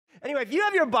Anyway, if you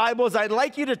have your Bibles, I'd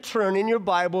like you to turn in your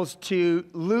Bibles to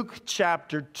Luke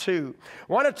chapter 2.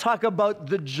 I want to talk about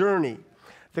the journey,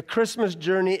 the Christmas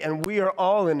journey, and we are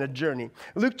all in a journey.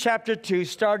 Luke chapter 2,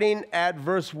 starting at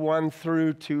verse 1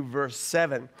 through to verse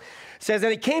 7. Says,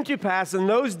 and it came to pass in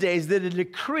those days that a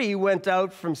decree went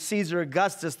out from Caesar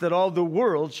Augustus that all the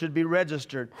world should be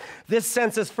registered. This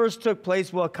census first took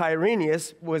place while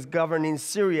Quirinius was governing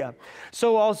Syria.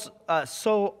 So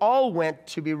all went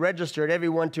to be registered,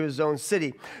 everyone to his own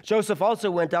city. Joseph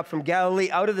also went up from Galilee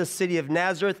out of the city of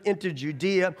Nazareth into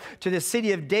Judea to the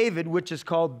city of David, which is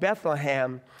called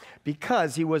Bethlehem,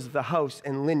 because he was of the house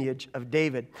and lineage of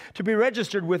David, to be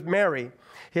registered with Mary,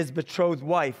 his betrothed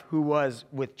wife, who was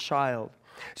with child.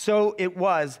 So it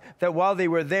was that while they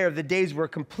were there, the days were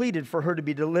completed for her to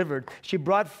be delivered. She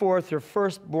brought forth her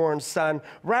firstborn son,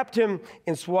 wrapped him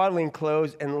in swaddling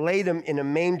clothes, and laid him in a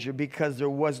manger because there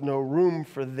was no room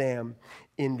for them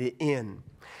in the inn.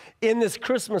 In this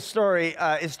Christmas story,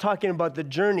 is talking about the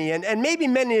journey, and maybe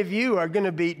many of you are going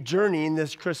to be journeying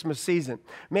this Christmas season.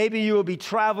 Maybe you will be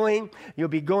traveling, you'll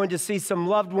be going to see some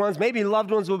loved ones, maybe loved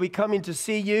ones will be coming to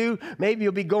see you, maybe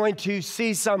you'll be going to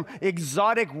see some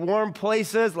exotic warm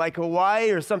places like Hawaii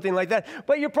or something like that,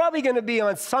 but you're probably going to be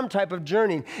on some type of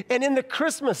journey. And in the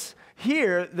Christmas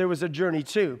here, there was a journey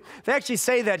too. They actually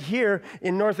say that here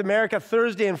in North America,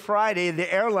 Thursday and Friday,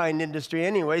 the airline industry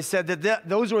anyway, said that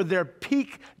those were their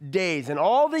peak days. And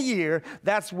all the year,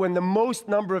 that's when the most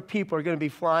number of people are going to be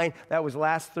flying. That was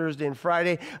last Thursday and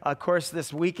Friday. Of course,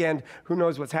 this weekend, who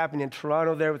knows what's happening in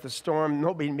Toronto there with the storm.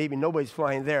 Maybe nobody's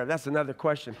flying there. That's another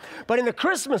question. But in the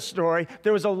Christmas story,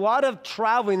 there was a lot of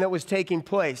traveling that was taking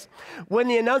place. When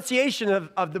the annunciation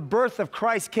of the birth of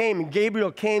Christ came, and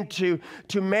Gabriel came to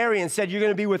Mary and said, you're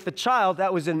going to be with the child,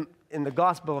 that was in the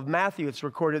Gospel of Matthew, it's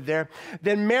recorded there.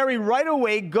 Then Mary right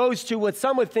away goes to what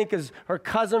some would think is her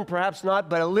cousin, perhaps not,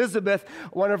 but Elizabeth,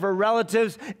 one of her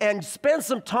relatives, and spends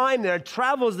some time there,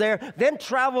 travels there, then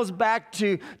travels back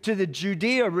to the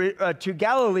Judea, to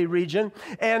Galilee region.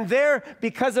 And there,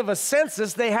 because of a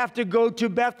census, they have to go to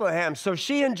Bethlehem. So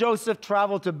she and Joseph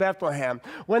travel to Bethlehem.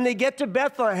 When they get to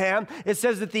Bethlehem, it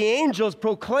says that the angels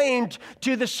proclaimed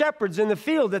to the shepherds in the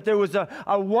field that there was a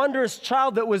wondrous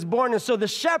child that was born. And so the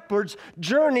shepherds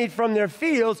journeyed from their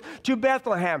fields to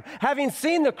Bethlehem. Having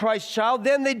seen the Christ child,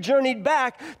 then they journeyed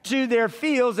back to their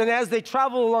fields, and as they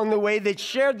traveled along the way, they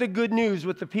shared the good news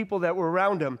with the people that were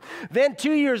around them. Then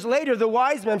 2 years later, the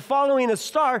wise men, following a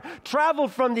star,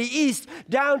 traveled from the east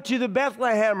down to the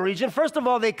Bethlehem region. First of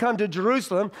all, they come to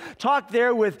Jerusalem, talk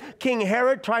there with King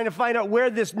Herod, trying to find out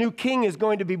where this new king is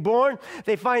going to be born.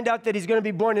 They find out that he's going to be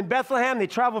born in Bethlehem. They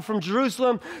travel from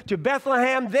Jerusalem to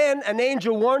Bethlehem. Then an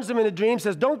angel warns them in a dream,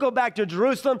 says, don't go back to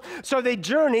Jerusalem. So they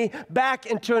journey back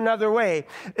into another way.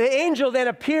 The angel then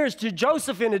appears to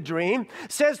Joseph in a dream,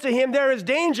 says to him, there is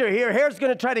danger here. Herod's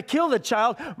going to try to kill the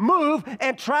child. Move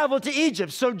and travel to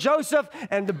Egypt. So Joseph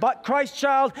and the Christ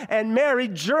child and Mary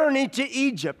journey to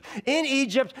Egypt. In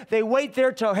Egypt, they wait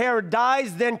there till Herod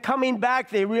dies. Then coming back,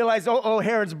 they realize,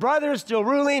 Herod's brother is still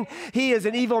ruling. He is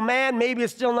an evil man. Maybe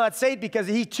it's still not safe because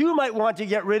he too might want to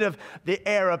get rid of the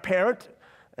heir apparent,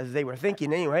 as they were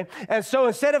thinking anyway. And so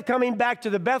instead of coming back to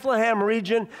the Bethlehem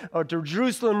region or to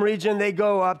Jerusalem region, they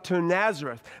go up to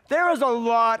Nazareth. There is a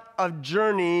lot of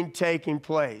journeying taking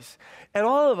place. And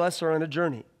all of us are on a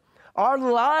journey. Our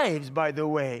lives, by the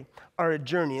way, are a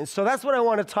journey. And so that's what I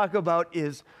want to talk about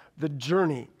is the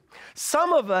journey.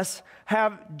 Some of us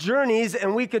have journeys,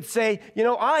 and we could say,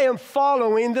 I am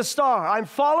following the star. I'm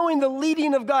following the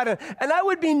leading of God. And that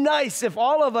would be nice if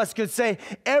all of us could say,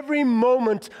 every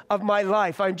moment of my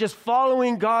life, I'm just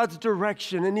following God's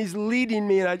direction, and He's leading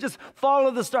me, and I just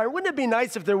follow the star. Wouldn't it be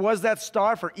nice if there was that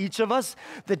star for each of us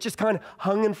that just kind of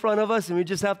hung in front of us, and we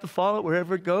just have to follow it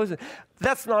wherever it goes?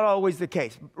 That's not always the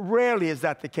case. Rarely is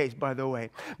that the case, by the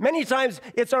way. Many times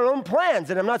it's our own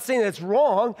plans, and I'm not saying that's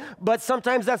wrong, but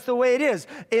sometimes that's the way it is.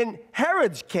 In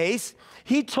Herod's case,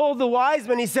 he told the wise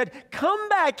men, he said, come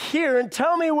back here and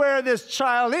tell me where this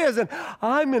child is, and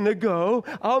I'm going to go.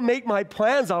 I'll make my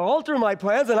plans. I'll alter my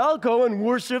plans, and I'll go and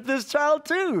worship this child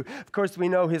too. Of course, we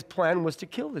know his plan was to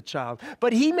kill the child,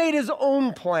 but he made his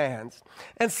own plans.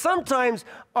 And sometimes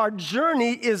our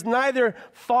journey is neither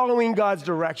following God's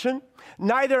direction,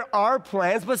 neither our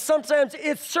plans, but sometimes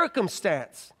it's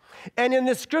circumstance. And in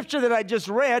the scripture that I just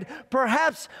read,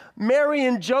 perhaps Mary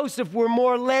and Joseph were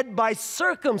more led by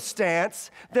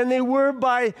circumstance than they were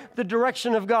by the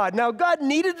direction of God. Now, God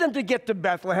needed them to get to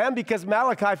Bethlehem because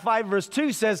Malachi 5 verse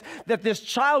 2 says that this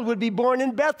child would be born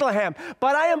in Bethlehem.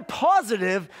 But I am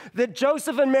positive that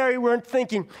Joseph and Mary weren't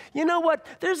thinking, you know what,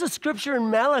 there's a scripture in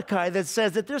Malachi that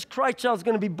says that this Christ child is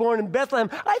going to be born in Bethlehem.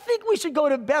 I think we should go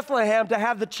to Bethlehem to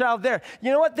have the child there.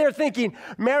 You know what they're thinking?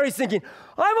 Mary's thinking,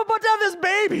 I'm about to have this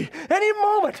baby. Any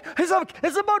moment,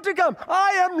 it's about to come.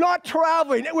 I am not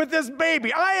traveling with this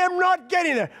baby. I am not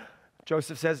getting there.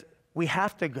 Joseph says, we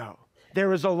have to go.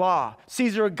 There is a law.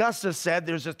 Caesar Augustus said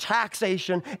there's a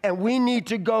taxation and we need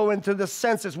to go into the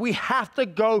census. We have to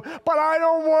go, but I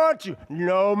don't want to.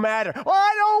 No matter. Oh,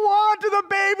 I don't want to. The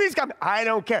baby's coming. I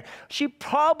don't care. She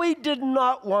probably did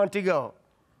not want to go.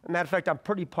 As a matter of fact, I'm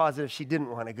pretty positive she didn't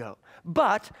want to go.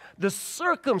 But the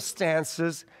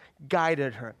circumstances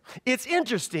guided her. It's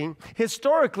interesting,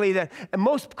 historically, that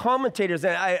most commentators,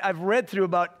 and I've read through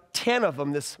about 10 of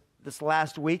them this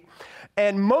last week,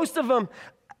 and most of them,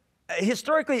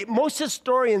 historically, most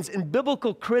historians and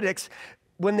biblical critics,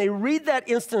 when they read that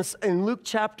instance in Luke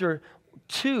chapter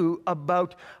 2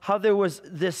 about how there was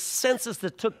this census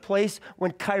that took place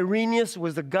when Quirinius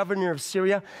was the governor of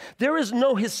Syria, there is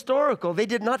no historical, they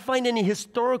did not find any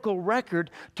historical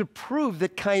record to prove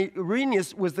that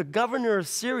Quirinius was the governor of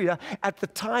Syria at the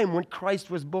time when Christ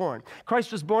was born.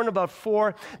 Christ was born about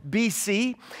 4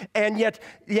 BC, and yet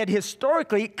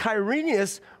historically,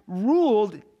 Quirinius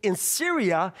ruled in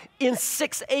Syria in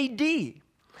 6 AD.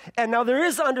 And now there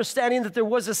is understanding that there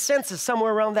was a census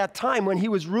somewhere around that time when he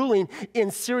was ruling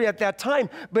in Syria at that time.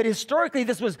 But historically,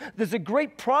 there's a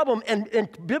great problem. And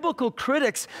biblical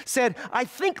critics said, I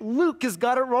think Luke has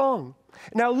got it wrong.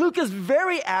 Now, Luke is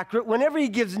very accurate whenever he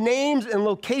gives names and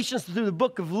locations through the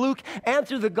book of Luke and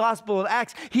through the Gospel of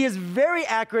Acts. He is very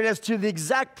accurate as to the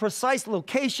exact precise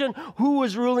location, who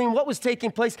was ruling, what was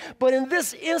taking place. But in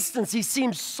this instance, he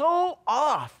seems so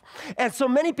off. And so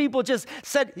many people just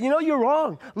said, you know, you're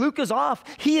wrong. Luke is off.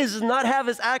 He does not have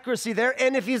his accuracy there.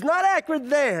 And if he's not accurate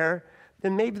there,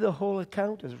 then maybe the whole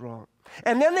account is wrong.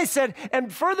 And then they said,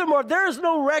 and furthermore, there is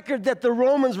no record that the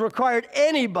Romans required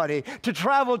anybody to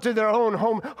travel to their own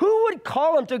home. Who would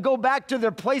call them to go back to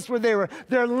their place where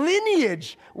their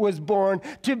lineage was born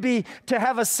to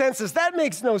have a census? That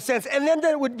makes no sense. And then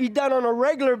that would be done on a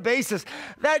regular basis.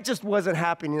 That just wasn't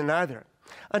happening either.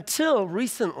 Until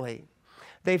recently,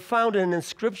 they found an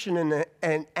inscription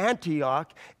in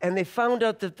Antioch, and they found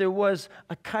out that there was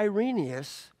a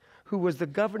Quirinius who was the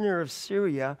governor of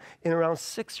Syria in around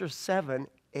 6 or 7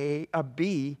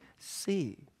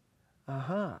 BC.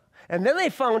 And then they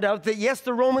found out that, yes,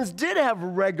 the Romans did have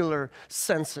regular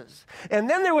census. And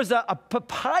then there was a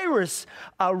papyrus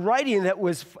writing that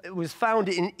was found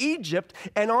in Egypt.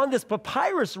 And on this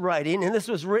papyrus writing, and this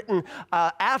was written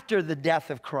after the death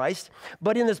of Christ,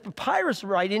 but in this papyrus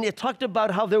writing, it talked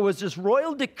about how there was this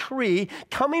royal decree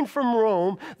coming from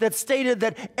Rome that stated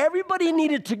that everybody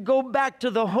needed to go back to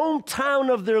the hometown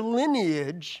of their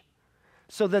lineage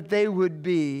so that they would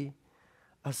be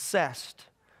assessed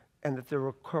and that the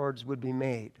records would be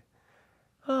made.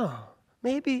 Oh,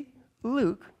 maybe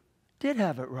Luke did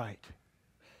have it right.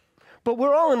 But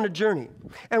we're all on a journey.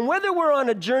 And whether we're on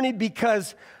a journey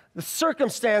because the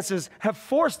circumstances have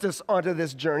forced us onto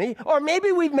this journey, or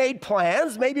maybe we've made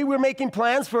plans. Maybe we're making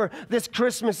plans for this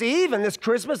Christmas Eve and this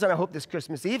Christmas, and I hope this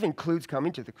Christmas Eve includes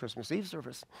coming to the Christmas Eve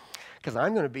service, because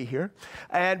I'm going to be here.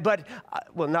 But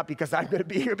not because I'm going to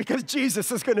be here, because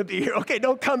Jesus is going to be here. Okay,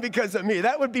 don't come because of me.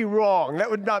 That would be wrong. That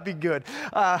would not be good.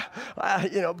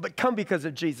 But come because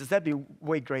of Jesus. That'd be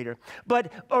way greater.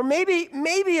 Or maybe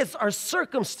it's our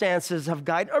circumstances have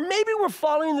guided, or maybe we're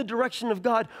following the direction of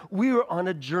God. We are on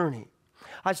a journey.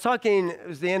 I was talking, it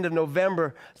was the end of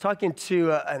November, I was talking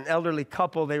to an elderly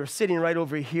couple. They were sitting right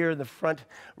over here in the front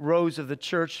rows of the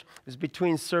church. It was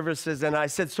between services, and I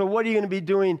said, so what are you going to be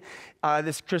doing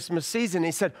this Christmas season? And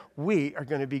he said, we are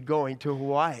going to be going to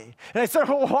Hawaii. And I said,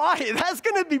 Hawaii? That's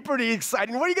going to be pretty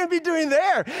exciting. What are you going to be doing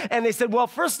there? And they said, well,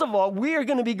 first of all, we are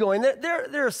going to be going.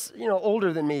 They're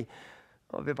older than me.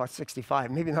 I'll be about 65,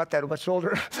 maybe not that much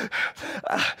older.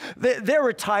 They're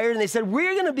retired, and they said,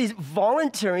 we're going to be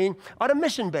volunteering on a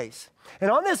mission base.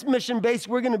 And on this mission base,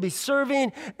 we're going to be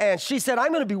serving. And she said,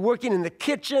 I'm going to be working in the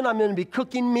kitchen. I'm going to be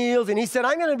cooking meals. And he said,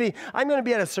 I'm going to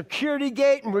be at a security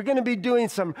gate, and we're going to be doing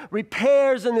some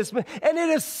repairs in this. And it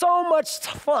is so much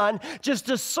fun just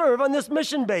to serve on this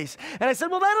mission base. And I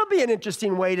said, well, that'll be an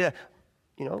interesting way to,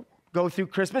 go through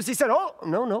Christmas. He said, oh,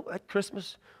 no, at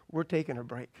Christmas, we're taking a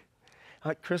break.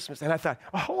 at Christmas. And I thought,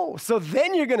 oh, so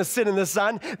then you're going to sit in the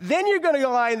sun. Then you're going to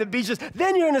go lie in the beaches.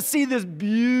 Then you're going to see this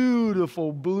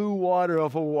beautiful blue water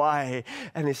of Hawaii.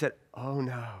 And they said, oh,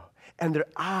 no. And their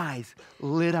eyes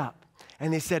lit up.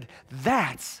 And they said,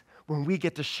 that's when we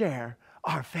get to share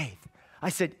our faith. I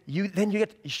said, you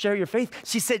get to share your faith?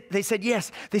 They said,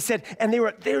 yes. They said, and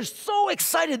they're so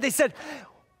excited. They said,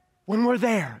 when we're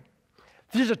there,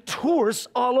 there's tourists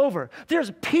all over.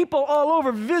 There's people all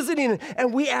over visiting.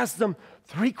 And we asked them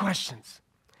 3 questions.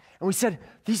 And we said,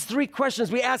 these 3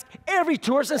 questions we ask every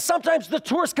tourist. And sometimes the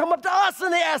tourists come up to us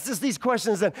and they ask us these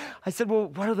questions. And I said, well,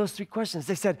 what are those 3 questions?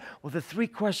 They said, well, the 3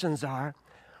 questions are,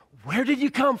 where did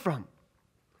you come from?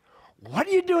 What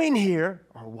are you doing here?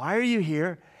 Or why are you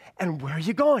here? And where are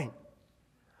you going?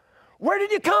 Where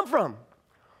did you come from?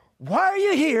 Why are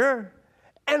you here?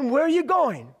 And where are you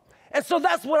going? And so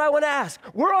that's what I want to ask.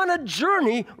 We're on a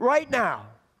journey right now.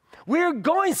 We're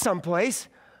going someplace.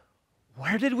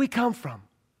 Where did we come from?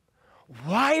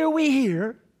 Why are we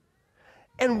here?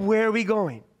 And where are we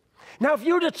going? Now, if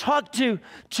you were to talk to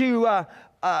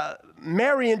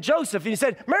Mary and Joseph, and you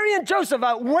said, Mary and Joseph,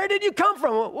 where did you come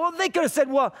from? Well, they could have said,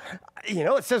 well,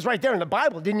 it says right there in the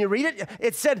Bible, didn't you read it?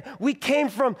 It said, we came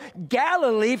from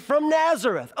Galilee, from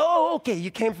Nazareth. Oh, okay,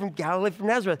 you came from Galilee, from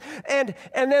Nazareth. And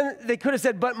then they could have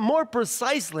said, but more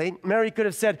precisely, Mary could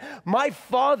have said, my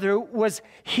father was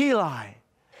Heli.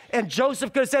 And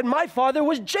Joseph could have said, my father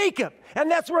was Jacob, and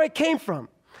that's where I came from.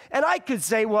 And I could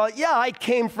say, well, yeah, I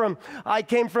came from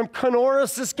Kenora,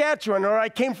 Saskatchewan, or I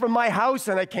came from my house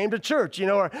and I came to church,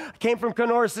 or I came from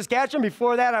Kenora, Saskatchewan.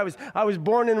 Before that, I was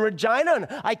born in Regina, and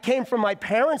I came from my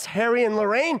parents, Harry and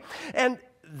Lorraine, and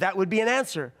that would be an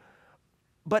answer.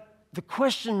 But the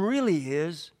question really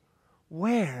is,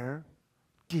 where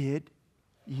did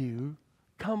you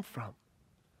come from?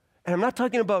 And I'm not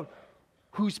talking about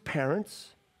whose parents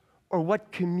or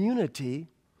what community,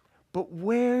 but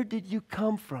where did you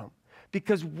come from?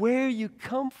 Because where you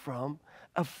come from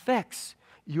affects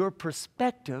your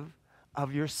perspective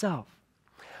of yourself.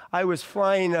 I was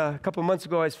flying a couple of months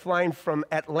ago, I was flying from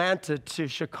Atlanta to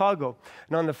Chicago.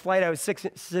 And on the flight, I was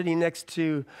sitting next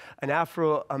to an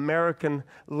Afro-American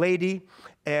lady.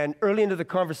 And early into the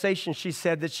conversation, she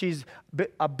said that she's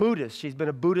a Buddhist. She's been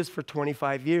a Buddhist for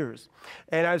 25 years.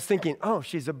 And I was thinking, oh,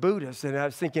 she's a Buddhist. And I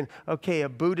was thinking, okay, a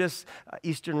Buddhist,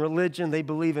 Eastern religion, they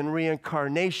believe in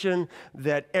reincarnation,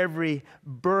 that every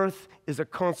birth is a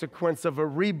consequence of a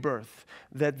rebirth,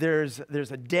 that there's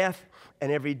a death,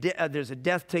 and there's a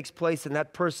death takes place, and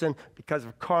that person, because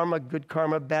of karma, good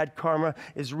karma, bad karma,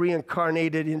 is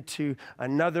reincarnated into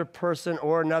another person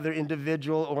or another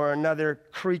individual or another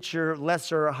creature,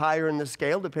 lesser or higher in the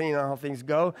scale, depending on how things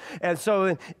go. And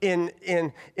so in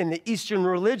the Eastern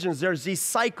religions, there's these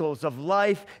cycles of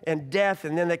life and death,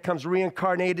 and then it comes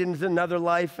reincarnated into another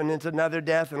life and into another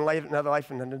death and another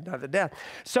life and another death.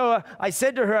 So I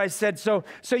said to her, I said, so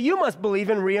you must believe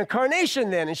in reincarnation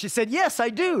then? And she said, yes, I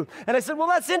do. And I said, well,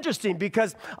 that's interesting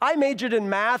because I majored in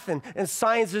math and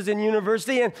sciences in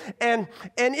university, and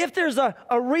if there's a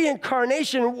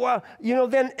reincarnation, well,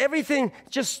 then everything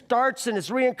just starts and it's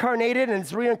reincarnated and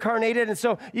it's reincarnated, and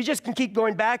so you just can keep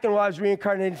going back, and I was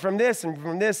reincarnated from this and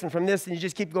from this and from this, and you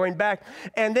just keep going back.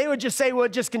 And they would just say, well,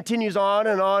 it just continues on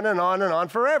and on and on and on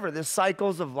forever. There's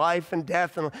cycles of life and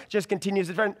death, and it just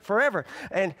continues forever.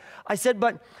 And I said,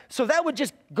 but so that would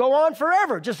just go on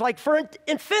forever, just like for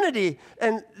infinity.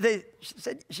 And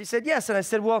she said, yes. And I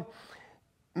said, well,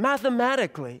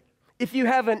 mathematically, if you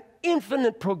have an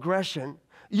infinite progression,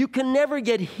 you can never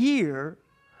get here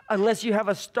unless you have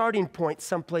a starting point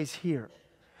someplace here.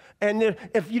 And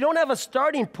if you don't have a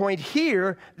starting point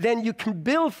here, then you can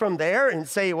build from there and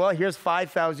say, well, here's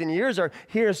 5,000 years, or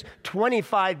here's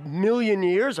 25 million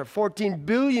years, or 14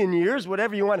 billion years,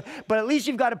 whatever you want. But at least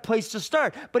you've got a place to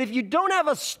start. But if you don't have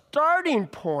a starting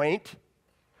point,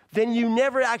 then you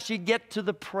never actually get to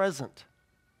the present.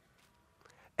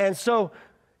 And so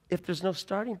if there's no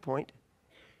starting point,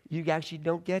 you actually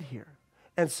don't get here.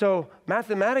 And so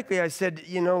mathematically, I said,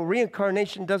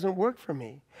 reincarnation doesn't work for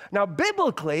me. Now,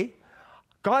 biblically,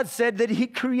 God said that he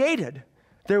created.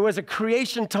 There was a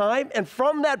creation time, and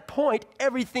from that point,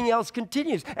 everything else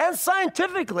continues. And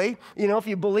scientifically, if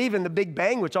you believe in the Big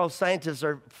Bang, which all scientists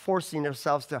are forcing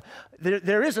themselves to,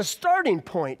 there is a starting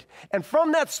point. And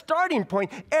from that starting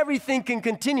point, everything can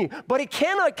continue. But it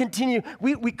cannot continue.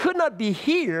 We could not be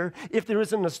here if there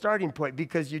isn't a starting point,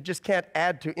 because you just can't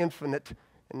add to infinite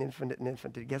and infinite and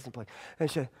infinite. It gets in place. And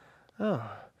she said, oh,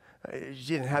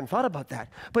 she hadn't thought about that.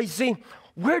 But you see,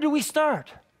 where do we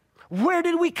start? Where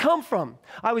did we come from?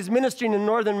 I was ministering in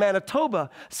northern Manitoba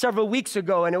several weeks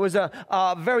ago, and it was a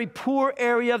very poor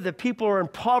area. The people are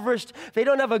impoverished. They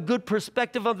don't have a good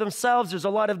perspective of themselves. There's a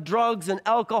lot of drugs and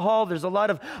alcohol. There's a lot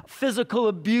of physical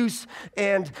abuse,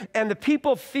 and the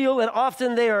people feel that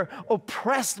often they are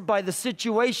oppressed by the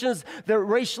situations, that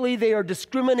racially they are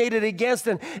discriminated against,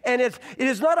 and it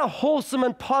is not a wholesome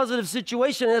and positive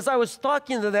situation. And as I was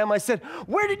talking to them, I said,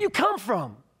 where did you come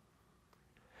from?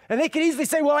 And they could easily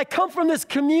say, well, I come from this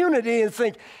community, and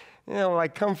think, I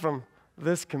come from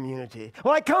this community.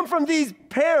 Well, I come from these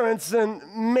parents, and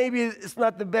maybe it's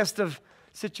not the best of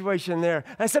situation there.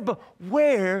 And I said, but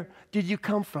where did you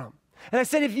come from? And I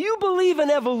said, if you believe in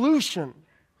evolution,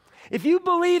 if you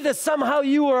believe that somehow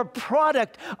you are a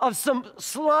product of some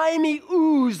slimy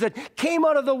ooze that came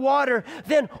out of the water,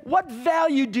 then what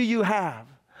value do you have?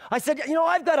 I said,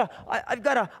 I've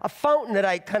got a fountain that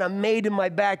I kind of made in my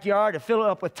backyard. I fill it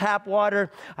up with tap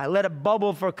water. I let it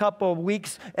bubble for a couple of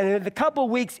weeks. And in a couple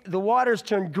of weeks, the water's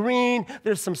turned green.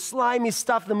 There's some slimy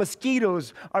stuff. The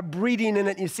mosquitoes are breeding in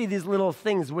it. You see these little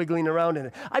things wiggling around in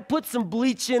it. I put some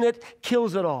bleach in it,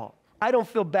 kills it all. I don't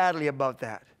feel badly about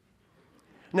that.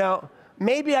 Now,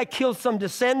 maybe I killed some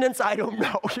descendants. I don't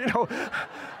know,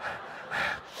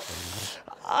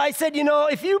 I said,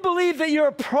 if you believe that you're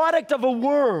a product of a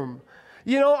worm,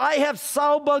 I have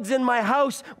sow bugs in my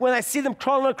house. When I see them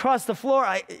crawling across the floor,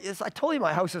 I told you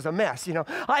my house is a mess,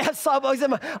 I have sow bugs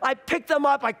I pick them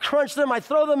up, I crunch them, I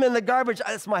throw them in the garbage.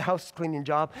 That's my house cleaning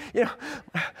job,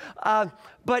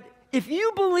 But if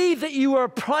you believe that you are a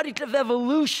product of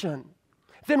evolution,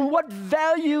 then what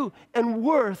value and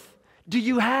worth do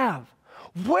you have?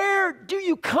 Where do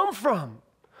you come from?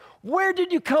 Where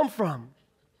did you come from?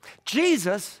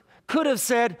 Jesus could have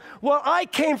said, well, I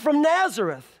came from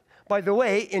Nazareth. By the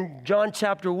way, in John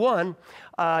chapter 1,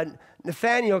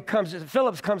 Philip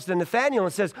comes to Nathanael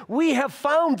and says, we have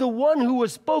found the one who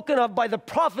was spoken of by the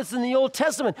prophets in the Old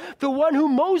Testament, the one who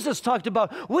Moses talked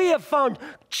about. We have found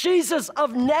Jesus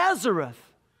of Nazareth.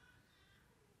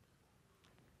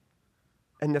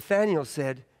 And Nathanael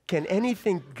said, can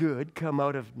anything good come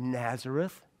out of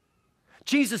Nazareth?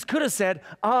 Jesus could have said,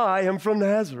 I am from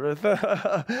Nazareth.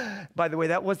 By the way,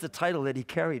 that was the title that he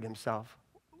carried himself.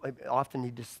 Often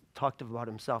he just talked about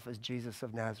himself as Jesus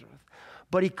of Nazareth.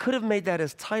 But he could have made that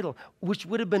his title, which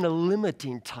would have been a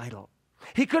limiting title.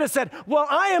 He could have said, well,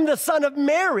 I am the son of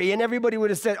Mary. And everybody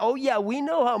would have said, oh, yeah, we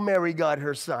know how Mary got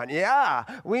her son. Yeah,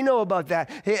 we know about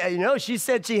that. Hey, she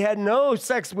said she had no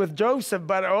sex with Joseph,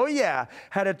 but oh, yeah,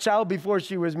 had a child before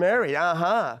she was married.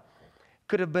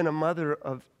 Could have been a mother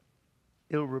of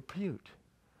ill repute.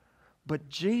 But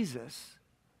Jesus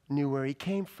knew where he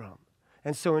came from.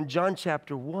 And so in John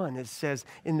chapter 1, it says,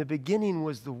 in the beginning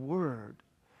was the Word,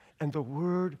 and the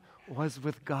Word was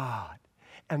with God,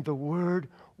 and the Word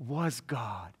was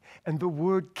God, and the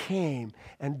Word came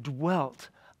and dwelt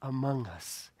among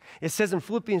us. It says in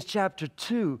Philippians chapter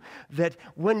 2 that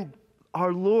when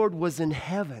our Lord was in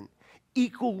heaven,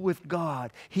 equal with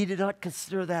God, he did not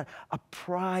consider that a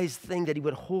prized thing that he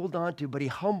would hold on to, but he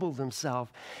humbled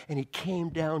himself and he came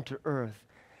down to earth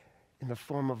in the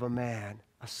form of a man,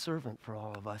 a servant for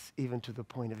all of us, even to the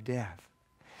point of death.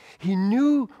 He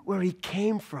knew where he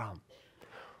came from.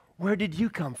 Where did you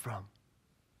come from?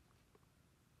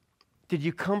 Did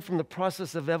you come from the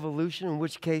process of evolution, in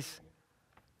which case,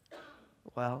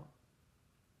 well,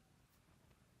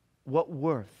 what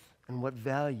worth and what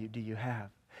value do you have?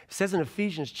 It says in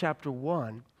Ephesians chapter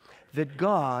 1 that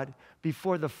God,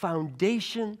 before the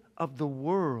foundation of the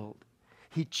world,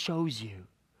 he chose you.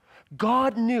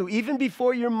 God knew, even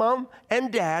before your mom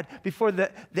and dad, before the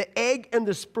egg and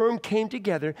the sperm came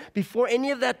together, before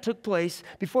any of that took place,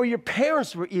 before your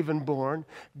parents were even born,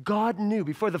 God knew,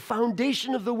 before the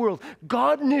foundation of the world,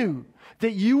 God knew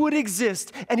that you would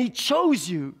exist, and he chose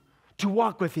you to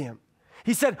walk with him.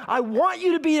 He said, I want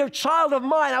you to be a child of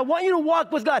mine. I want you to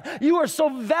walk with God. You are so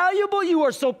valuable. You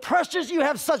are so precious. You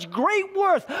have such great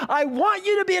worth. I want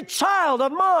you to be a child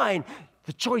of mine.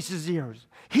 The choice is yours.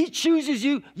 He chooses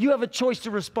you. You have a choice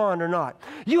to respond or not.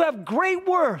 You have great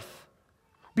worth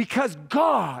because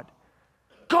God,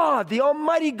 the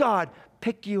Almighty God,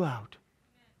 picked you out.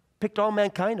 Picked all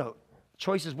mankind out. The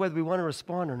choice is whether we want to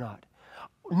respond or not.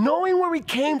 Knowing where we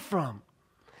came from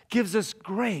gives us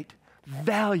great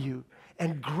value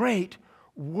and great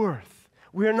worth.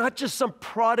 We are not just some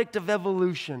product of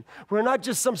evolution. We're not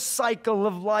just some cycle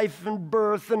of life and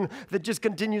birth and that just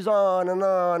continues on and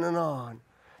on and on.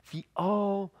 The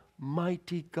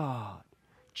Almighty God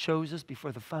chose us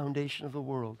before the foundation of the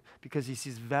world because he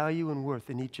sees value and worth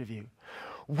in each of you.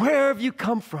 Where have you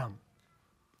come from?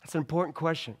 That's an important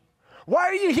question. Why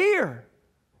are you here?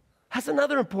 That's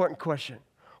another important question.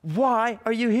 Why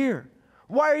are you here?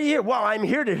 Why are you here? Well, I'm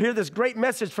here to hear this great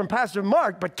message from Pastor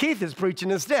Mark, but Keith is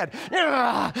preaching instead.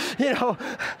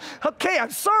 Okay,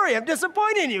 I'm sorry, I'm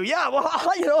disappointing you. Yeah,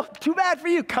 well, too bad for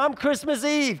you. Come Christmas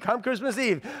Eve.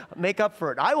 Make up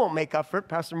for it. I won't make up for it.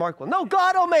 Pastor Mark will. No,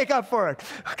 God will make up for it.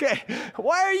 Okay,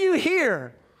 why are you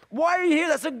here? Why are you here?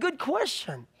 That's a good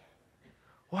question.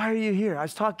 Why are you here? I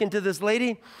was talking to this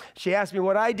lady. She asked me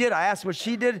what I did. I asked what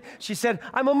she did. She said,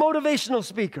 I'm a motivational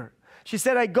speaker. She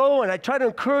said, I go and I try to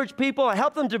encourage people. I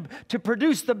help them to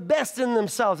produce the best in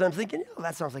themselves. And I'm thinking,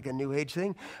 that sounds like a new age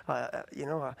thing,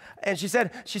 And she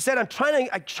said, I try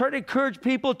to encourage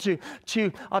people to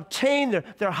obtain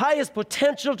their highest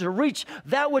potential, to reach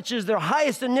that which is their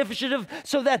highest initiative,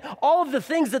 so that all of the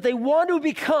things that they want to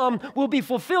become will be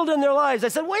fulfilled in their lives. I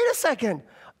said, wait a second.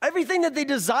 Everything that they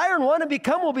desire and want to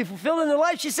become will be fulfilled in their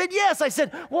life. She said, yes. I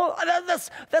said, well,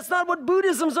 that's not what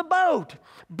Buddhism's about.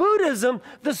 Buddhism,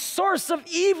 the source of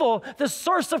evil, the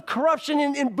source of corruption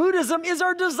in Buddhism is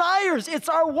our desires. It's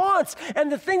our wants.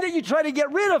 And the thing that you try to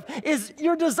get rid of is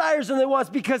your desires and their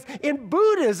wants, because in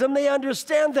Buddhism, they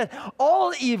understand that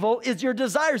all evil is your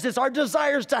desires. It's our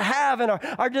desires to have and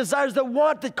our desires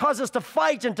that cause us to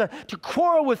fight and to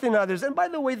quarrel within others. And by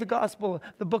the way, the gospel,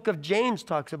 the book of James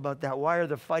talks about that. Why are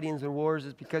the fightings and wars?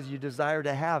 Is because you desire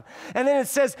to have. And then it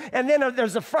says, and then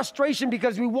there's a frustration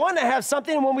because we want to have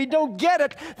something, and when we don't get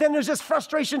it, then there's this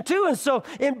frustration too. And so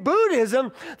in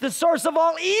Buddhism, the source of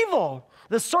all evil,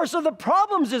 the source of the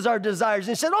problems is our desires.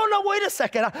 And he said, oh no, wait a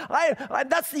second.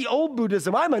 That's the old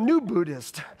Buddhism. I'm a new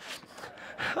Buddhist.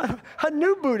 A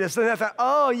new Buddhist. And I thought,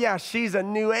 oh yeah, she's a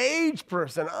new age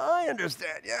person. I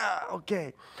understand. Yeah,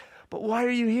 okay. But why are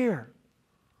you here?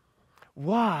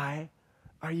 Why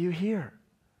are you here?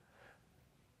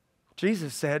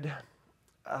 Jesus said,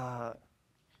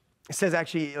 it says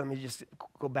actually, let me just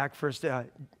go back first.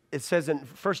 It says in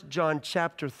 1 John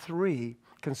chapter 3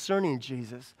 concerning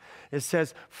Jesus, it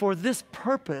says, for this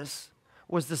purpose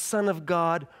was the Son of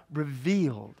God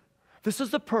revealed. This is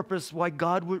the purpose why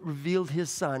God revealed his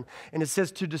Son. And it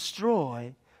says to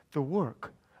destroy the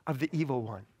work of the evil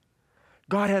one.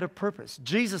 God had a purpose.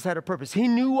 Jesus had a purpose. He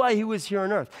knew why he was here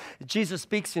on earth. Jesus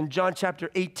speaks in John chapter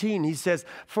 18. He says,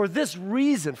 for this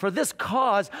reason, for this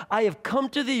cause, I have come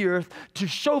to the earth to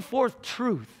show forth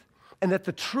truth, and that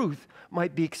the truth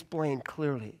might be explained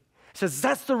clearly. He says,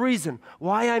 that's the reason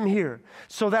why I'm here,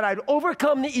 so that I'd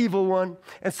overcome the evil one,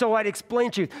 and so I'd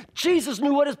explain to you. Jesus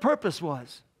knew what his purpose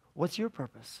was. What's your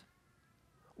purpose?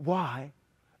 Why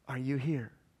are you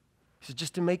here? He said,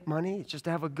 just to make money? It's just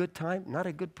to have a good time? Not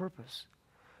a good purpose.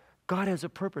 God has a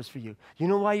purpose for you. You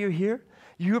know why you're here?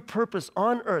 Your purpose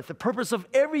on earth, the purpose of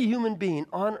every human being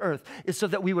on earth, is so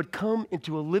that we would come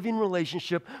into a living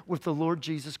relationship with the Lord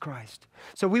Jesus Christ.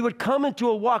 So we would come into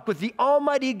a walk with the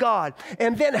Almighty God.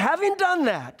 And then having done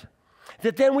that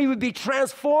then we would be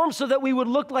transformed so that we would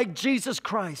look like Jesus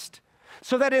Christ.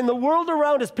 So that in the world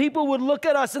around us, people would look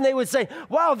at us and they would say,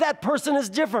 wow, that person is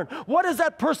different. What has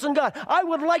that person got? I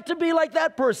would like to be like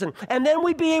that person. And then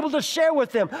we'd be able to share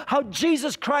with them how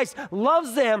Jesus Christ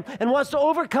loves them and wants to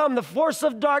overcome the force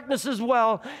of darkness as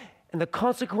well and the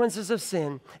consequences of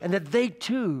sin, and that they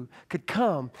too could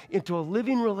come into a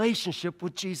living relationship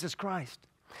with Jesus Christ.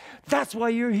 That's why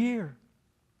you're here.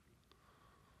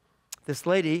 This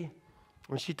lady,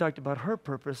 when she talked about her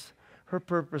purpose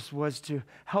was to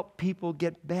help people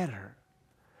get better.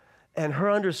 And her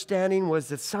understanding was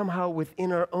that somehow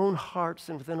within our own hearts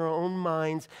and within our own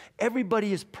minds,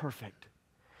 everybody is perfect.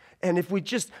 And if we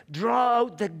just draw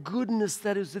out the goodness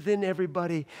that is within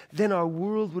everybody, then our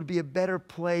world would be a better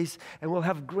place and we'll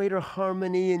have greater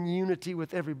harmony and unity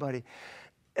with everybody.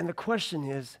 And the question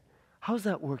is, how's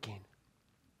that working?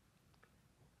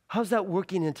 How's that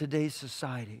working in today's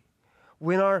society?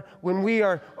 When we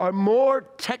are more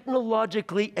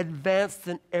technologically advanced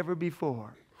than ever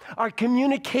before. Our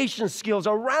communication skills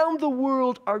around the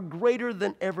world are greater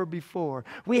than ever before.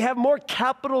 We have more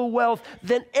capital wealth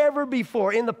than ever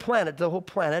before in the planet, the whole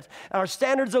planet. Our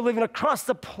standards of living across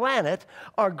the planet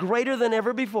are greater than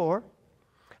ever before.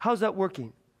 How's that working?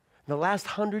 In the last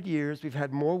 100 years, we've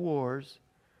had more wars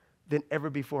than ever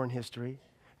before in history.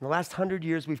 In the last 100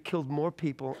 years, we've killed more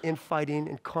people in fighting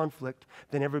and conflict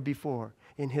than ever before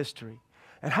in history.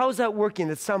 And how is that working?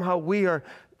 That somehow we are,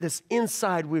 this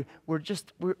inside, we're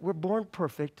born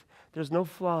perfect. There's no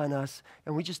flaw in us,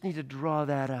 and we just need to draw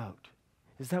that out.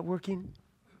 Is that working?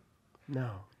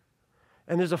 No.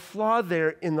 And there's a flaw there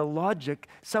in the logic.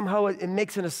 Somehow it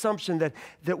makes an assumption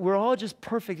that we're all just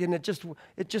perfect, and it just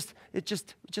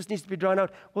needs to be drawn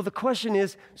out. Well, the question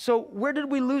is, so where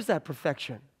did we lose that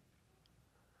perfection?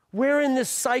 Where in this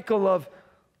cycle of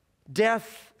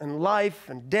death and life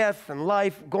and death and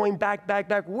life, going back, back,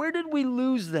 back. Where did we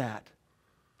lose that?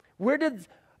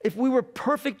 If we were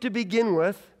perfect to begin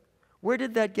with, where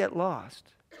did that get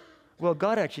lost? Well,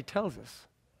 God actually tells us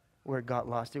where it got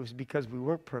lost. It was because we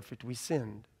weren't perfect, we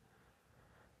sinned.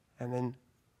 And then,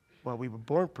 well, we were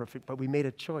born perfect, but we made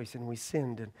a choice and we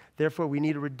sinned. And therefore, we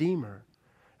need a Redeemer.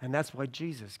 And that's why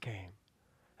Jesus came.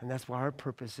 And that's why our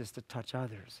purpose is to touch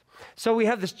others. So we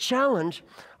have this challenge,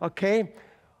 okay?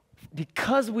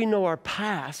 Because we know our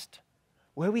past,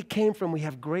 where we came from, we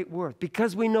have great worth.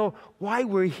 Because we know why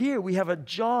we're here, we have a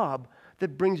job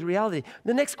that brings reality.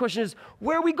 The next question is,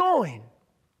 where are we going?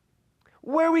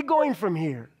 Where are we going from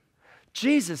here?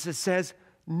 Jesus, it says,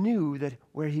 knew that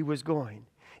where he was going.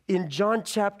 In John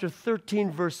chapter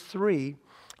 13, verse 3,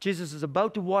 Jesus is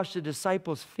about to wash the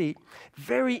disciples' feet.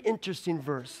 Very interesting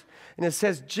verse. And it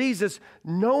says, Jesus,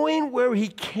 knowing where he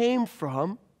came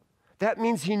from, that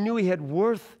means he knew he had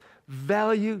worth,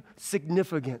 value,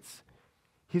 significance.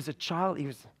 He was a child, he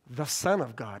was the Son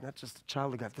of God, not just a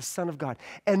child of God, the Son of God.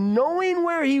 And knowing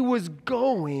where he was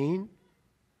going,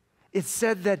 it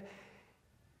said that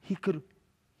he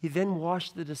then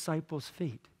washed the disciples'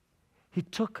 feet. He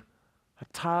took a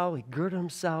towel, he girded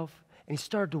himself, and he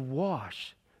started to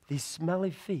wash these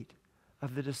smelly feet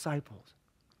of the disciples.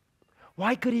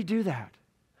 Why could he do that?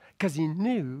 Because he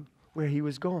knew where he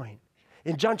was going.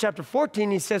 In John chapter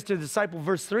 14, he says to the disciple,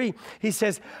 verse 3, he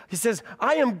says,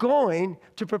 I am going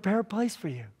to prepare a place for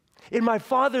you. In my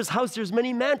Father's house, there's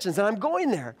many mansions, and I'm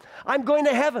going there. I'm going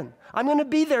to heaven. I'm going to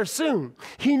be there soon.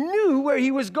 He knew where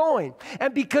he was going.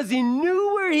 And because he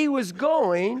knew where he was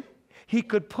going, he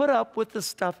could put up with the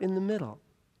stuff in the middle.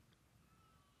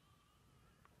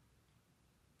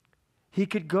 He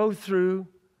could go through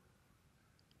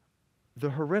the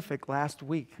horrific last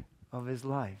week of his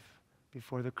life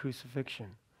before the crucifixion,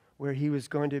 where he was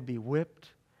going to be whipped,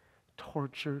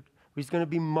 tortured, where he's going to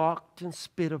be mocked and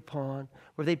spit upon,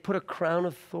 where they put a crown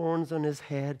of thorns on his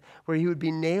head, where he would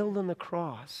be nailed on the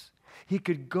cross. He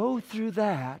could go through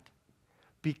that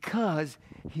because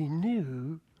he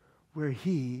knew where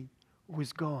he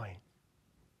was going.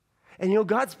 And you know,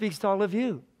 God speaks to all of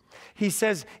you. He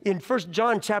says in 1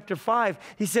 John chapter 5,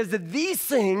 he says that these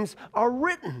things are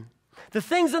written. The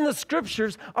things in the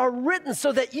scriptures are written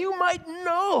so that you might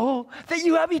know that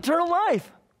you have eternal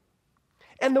life.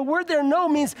 And the word there, know,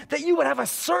 means that you would have a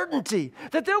certainty,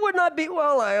 that there would not be,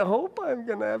 well, I hope I'm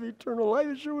going to have eternal life.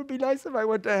 It sure would be nice if I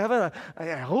went to heaven.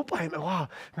 I hope wow,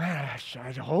 man,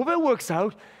 I hope it works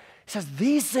out. He says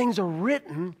these things are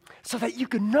written so that you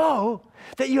can know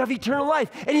that you have eternal life.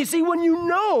 And you see, when you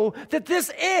know that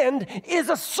this end is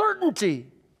a certainty,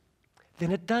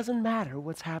 then it doesn't matter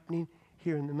what's happening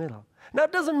here in the middle. Now,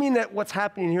 it doesn't mean that what's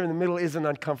happening here in the middle isn't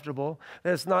uncomfortable,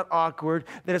 that it's not awkward,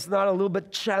 that it's not a little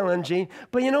bit challenging.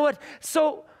 But you know what?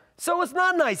 So it's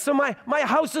not nice. So my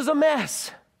house is a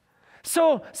mess.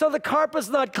 So the carpet's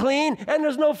not clean and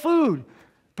there's no food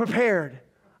prepared.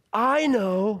 I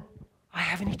know I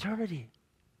have an eternity.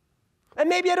 And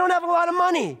maybe I don't have a lot of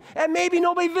money. And maybe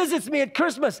nobody visits me at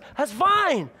Christmas. That's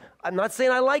fine. I'm not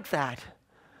saying I like that.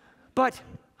 But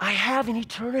I have an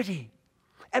eternity.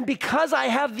 And because I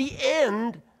have the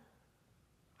end,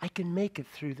 I can make it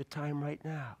through the time right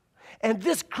now. And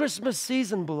this Christmas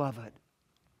season, beloved,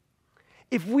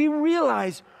 if we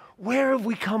realize where have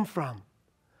we come from?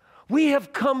 We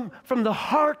have come from the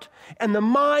heart and the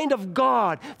mind of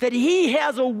God, that He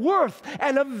has a worth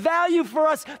and a value for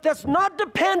us that's not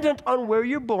dependent on where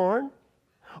you're born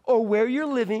or where you're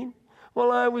living.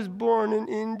 Well, I was born in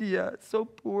India. It's so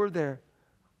poor there.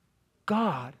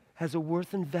 God has a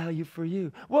worth and value for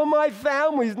you. Well, my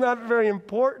family's not very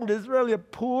important. It's really a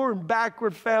poor and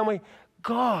backward family.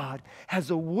 God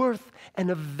has a worth and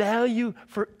a value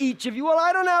for each of you. Well,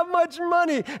 I don't have much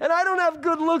money, and I don't have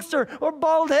good looks or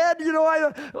bald head.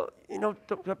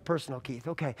 Don't personal, Keith.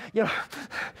 Okay,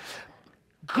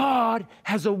 God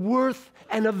has a worth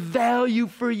and a value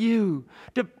for you.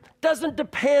 Doesn't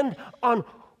depend on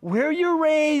where you're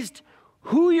raised,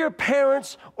 who your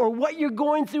parents, or what you're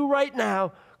going through right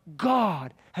now.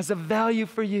 God has a value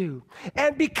for you.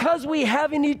 And because we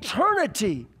have an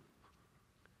eternity,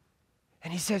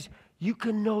 and He says, you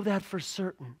can know that for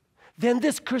certain. Then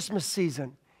this Christmas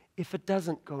season, if it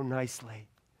doesn't go nicely,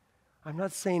 I'm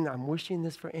not saying I'm wishing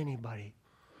this for anybody,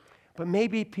 but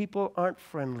maybe people aren't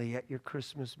friendly at your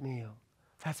Christmas meal.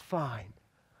 That's fine.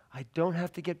 I don't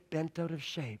have to get bent out of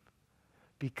shape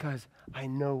because I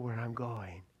know where I'm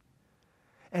going.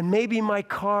 And maybe my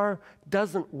car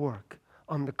doesn't work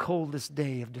on the coldest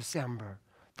day of December.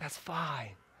 That's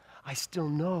fine. I still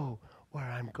know where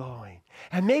I'm going.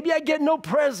 And maybe I get no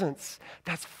presents.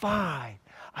 That's fine.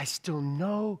 I still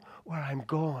know where I'm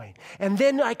going. And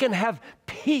then I can have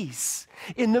peace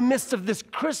in the midst of this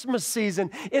Christmas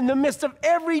season, in the midst of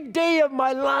every day of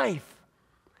my life,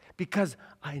 because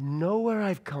I know where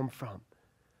I've come from,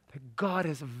 that God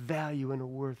has a value and a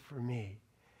worth for me,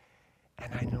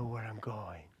 and I know where I'm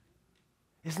going.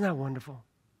 Isn't that wonderful?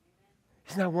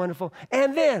 Isn't that wonderful?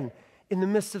 And then, in the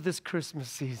midst of this Christmas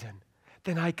season,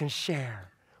 then I can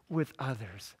share with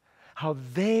others how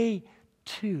they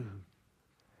too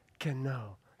can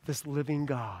know this living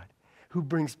God who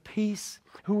brings peace,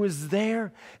 who is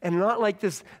there, and not like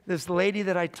this lady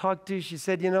that I talked to. She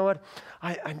said, you know what,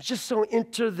 I'm just so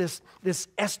into this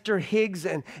Esther Higgs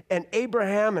and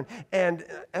Abraham and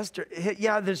Esther.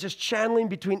 Yeah, there's this channeling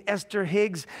between Esther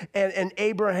Higgs and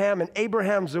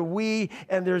Abraham's a we,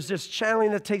 and there's this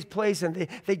channeling that takes place, and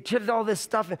they did all this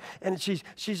stuff, and she's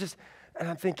just, and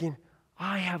I'm thinking,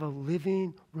 I have a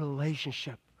living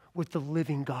relationship with the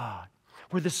living God,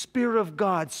 where the Spirit of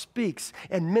God speaks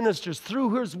and ministers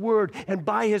through His Word and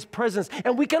by His presence.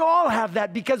 And we can all have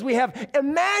that because we have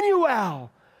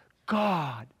Emmanuel,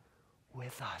 God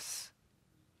with us.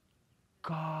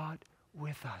 God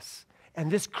with us.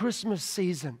 And this Christmas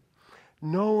season,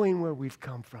 knowing where we've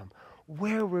come from,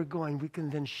 where we're going, we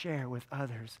can then share with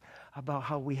others about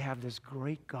how we have this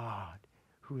great God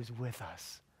who is with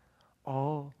us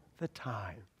all the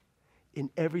time, in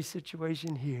every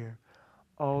situation here,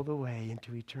 all the way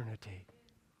into eternity.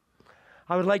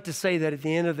 I would like to say that at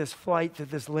the end of this flight that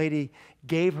this lady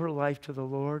gave her life to the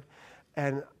Lord,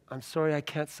 and I'm sorry I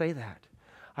can't say that.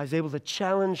 I was able to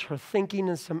challenge her thinking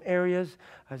in some areas.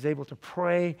 I was able to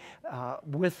pray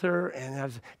with her, and I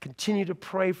was continue to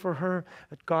pray for her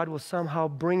that God will somehow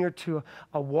bring her to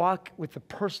a walk with a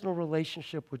personal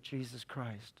relationship with Jesus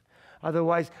Christ.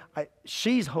 Otherwise,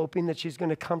 she's hoping that she's going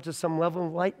to come to some level of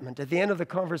enlightenment. At the end of the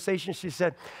conversation, she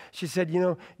said, you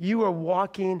know, you are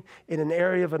walking in an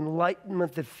area of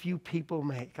enlightenment that few people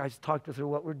make. I talked with her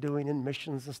what we're doing in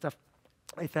missions and stuff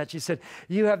like that. She said,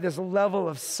 you have this level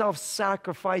of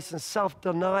self-sacrifice and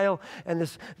self-denial and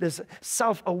this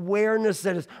self-awareness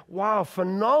that is, wow,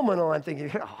 phenomenal. I'm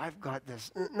thinking, oh, I've got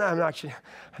this. No,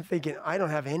 I'm thinking, I don't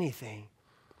have anything.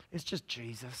 It's just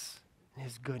Jesus and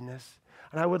His goodness.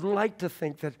 And I would like to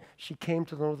think that she came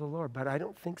to know the Lord, but I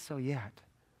don't think so yet.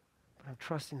 But I'm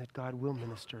trusting that God will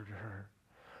minister to her.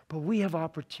 But we have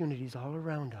opportunities all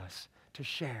around us to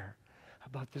share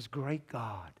about this great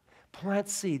God. Plant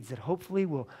seeds that hopefully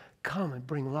will come and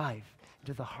bring life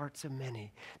into the hearts of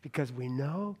many, because we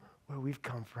know where we've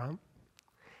come from.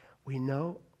 We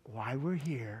know why we're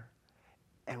here,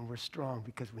 and we're strong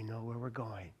because we know where we're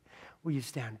going. Will you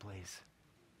stand, please?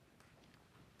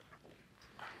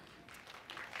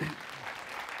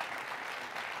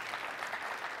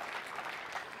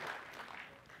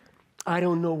 I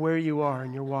don't know where you are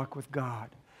in your walk with God,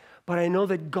 but I know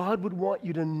that God would want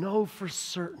you to know for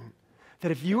certain that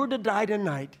if you were to die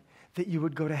tonight, that you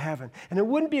would go to heaven. And it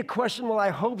wouldn't be a question, well, I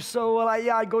hope so, well,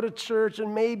 I go to church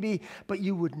and maybe, but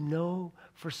you would know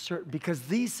for certain, because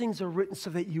these things are written so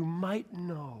that you might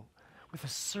know with a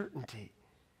certainty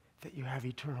that you have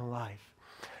eternal life.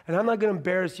 And I'm not going to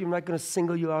embarrass you. I'm not going to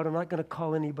single you out. I'm not going to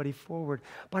call anybody forward.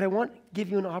 But I want to give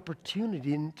you an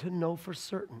opportunity to know for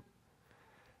certain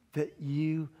that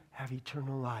you have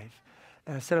eternal life.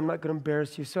 And I said I'm not going to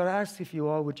embarrass you. So I asked if you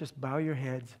all would just bow your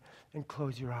heads and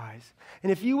close your eyes.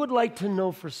 And if you would like to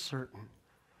know for certain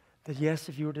that, yes,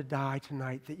 if you were to die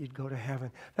tonight, that you'd go to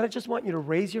heaven, then I just want you to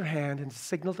raise your hand and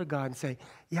signal to God and say,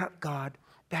 yeah, God,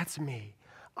 that's me.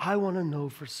 I want to know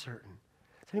for certain.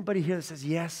 Is anybody here that says,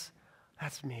 yes,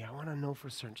 that's me. I want to know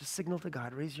for certain. Just signal to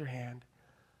God. Raise your hand.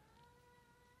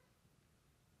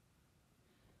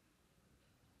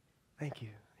 Thank you.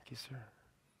 Thank you, sir.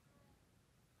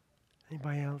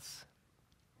 Anybody else?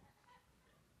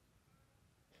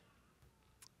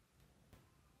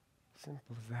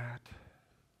 Simple as that.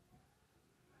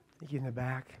 Thank you in the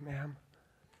back, ma'am.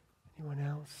 Anyone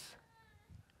else?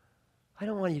 I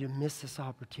don't want you to miss this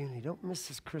opportunity. Don't miss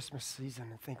this Christmas season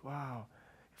and think, wow,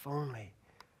 if only.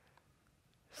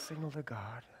 Signal to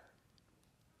God.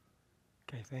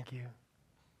 Okay, thank you. In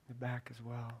the back as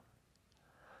well.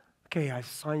 Okay, I've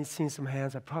seen some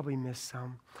hands. I probably missed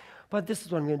some. But this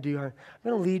is what I'm going to do. I'm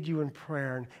going to lead you in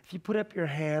prayer. And if you put up your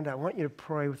hand, I want you to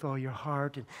pray with all your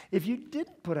heart. And if you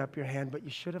didn't put up your hand, but you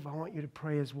should have, I want you to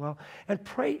pray as well. And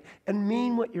pray and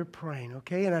mean what you're praying,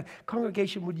 okay? And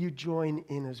congregation, would you join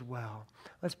in as well?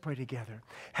 Let's pray together.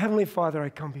 Heavenly Father, I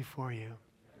come before you.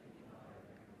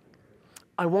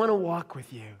 I want to walk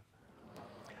with you.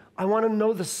 I want to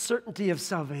know the certainty of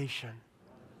salvation.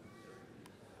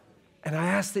 And I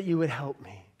ask that you would help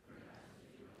me.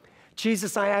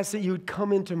 Jesus, I ask that you would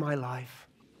come into my life.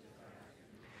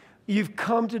 You've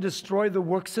come to destroy the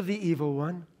works of the evil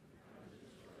one.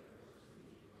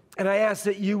 And I ask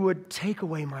that you would take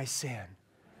away my sin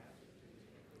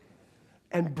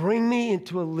and bring me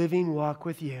into a living walk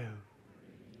with you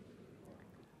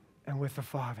and with the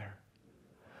Father.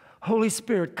 Holy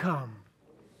Spirit, come.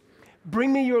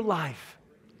 Bring me your life.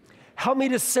 Help me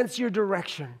to sense your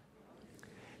direction.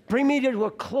 Bring me to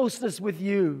a closeness with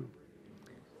you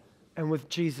and with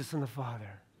Jesus and the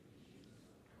Father.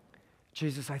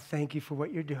 Jesus, I thank you for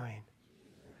what you're doing.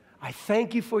 I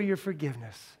thank you for your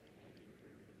forgiveness.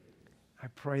 I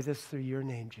pray this through your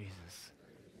name, Jesus.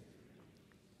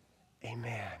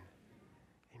 Amen.